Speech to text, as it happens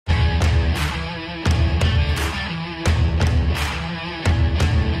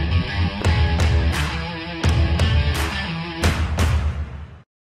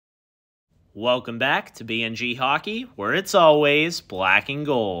Welcome back to BNG Hockey, where it's always black and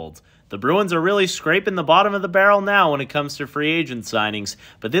gold. The Bruins are really scraping the bottom of the barrel now when it comes to free agent signings,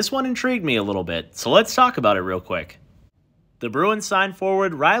 but this one intrigued me a little bit, so let's talk about it real quick. The Bruins signed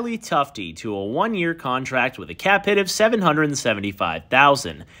forward Riley Tufte to a one-year contract with a cap hit of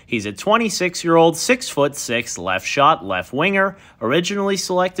 $775,000. He's a 26-year-old, 6'6" left shot, left winger, originally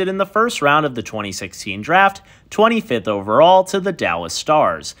selected in the first round of the 2016 draft, 25th overall to the Dallas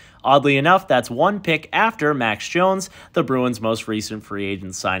Stars. Oddly enough, that's one pick after Max Jones, the Bruins' most recent free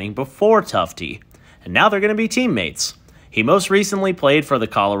agent signing before Tufte. And now they're going to be teammates. He most recently played for the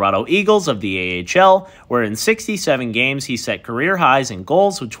Colorado Eagles of the AHL, where in 67 games he set career highs in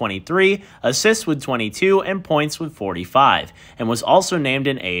goals with 23, assists with 22, and points with 45, and was also named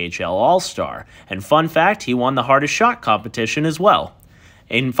an AHL All-Star. And fun fact, he won the hardest shot competition as well.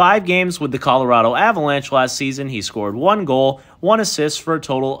 In 5 games with the Colorado Avalanche last season, he scored 1 goal, 1 assist for a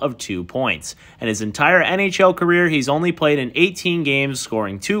total of 2 points. And his entire NHL career, he's only played in 18 games,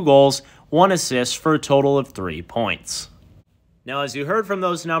 scoring 2 goals, 1 assist for a total of 3 points. Now, as you heard from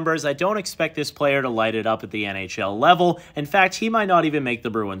those numbers, I don't expect this player to light it up at the NHL level. In fact, he might not even make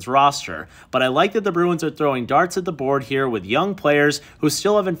the Bruins roster. But I like that the Bruins are throwing darts at the board here with young players who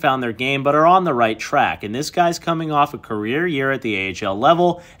still haven't found their game but are on the right track. And this guy's coming off a career year at the AHL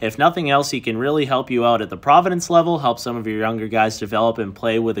level. If nothing else, he can really help you out at the Providence level, help some of your younger guys develop and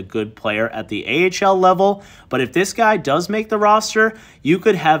play with a good player at the AHL level. But if this guy does make the roster, you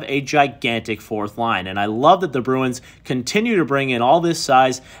could have a gigantic fourth line. And I love that the Bruins continue to bring in all this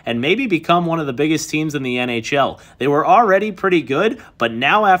size and maybe become one of the biggest teams in the NHL. They were already pretty good, but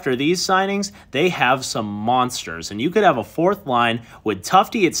now after these signings, they have some monsters. And you could have a fourth line with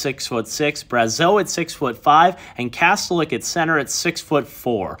Tufte at 6'6", Brazeau at 6'5", and Kastelik at center at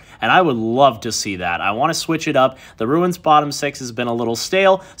 6'4". And I would love to see that. I want to switch it up. The Bruins' bottom 6 has been a little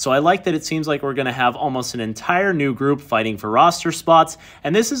stale, so I like that it seems like we're going to have almost an entire new group fighting for roster spots.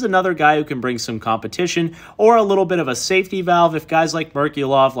 And this is another guy who can bring some competition or a little bit of a safety valve if guys like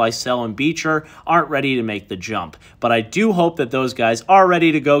Merkulov, Lysell, and Beecher aren't ready to make the jump. But I do hope that those guys are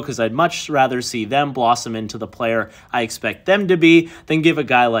ready to go because I'd much rather see them blossom into the player I expect them to be than give a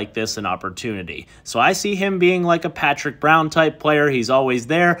guy like this an opportunity. So I see him being like a Patrick Brown type player. He's always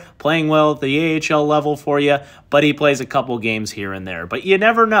there, playing well at the AHL level for you, but he plays a couple games here and there. But you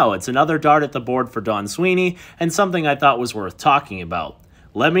never know. It's another dart at the board for Don Sweeney and something I thought was worth talking about.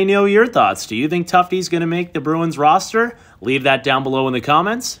 Let me know your thoughts. Do you think Tufte's going to make the Bruins roster? Leave that down below in the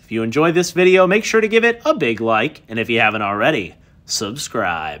comments. If you enjoyed this video, make sure to give it a big like, and if you haven't already,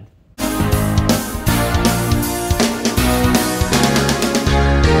 subscribe.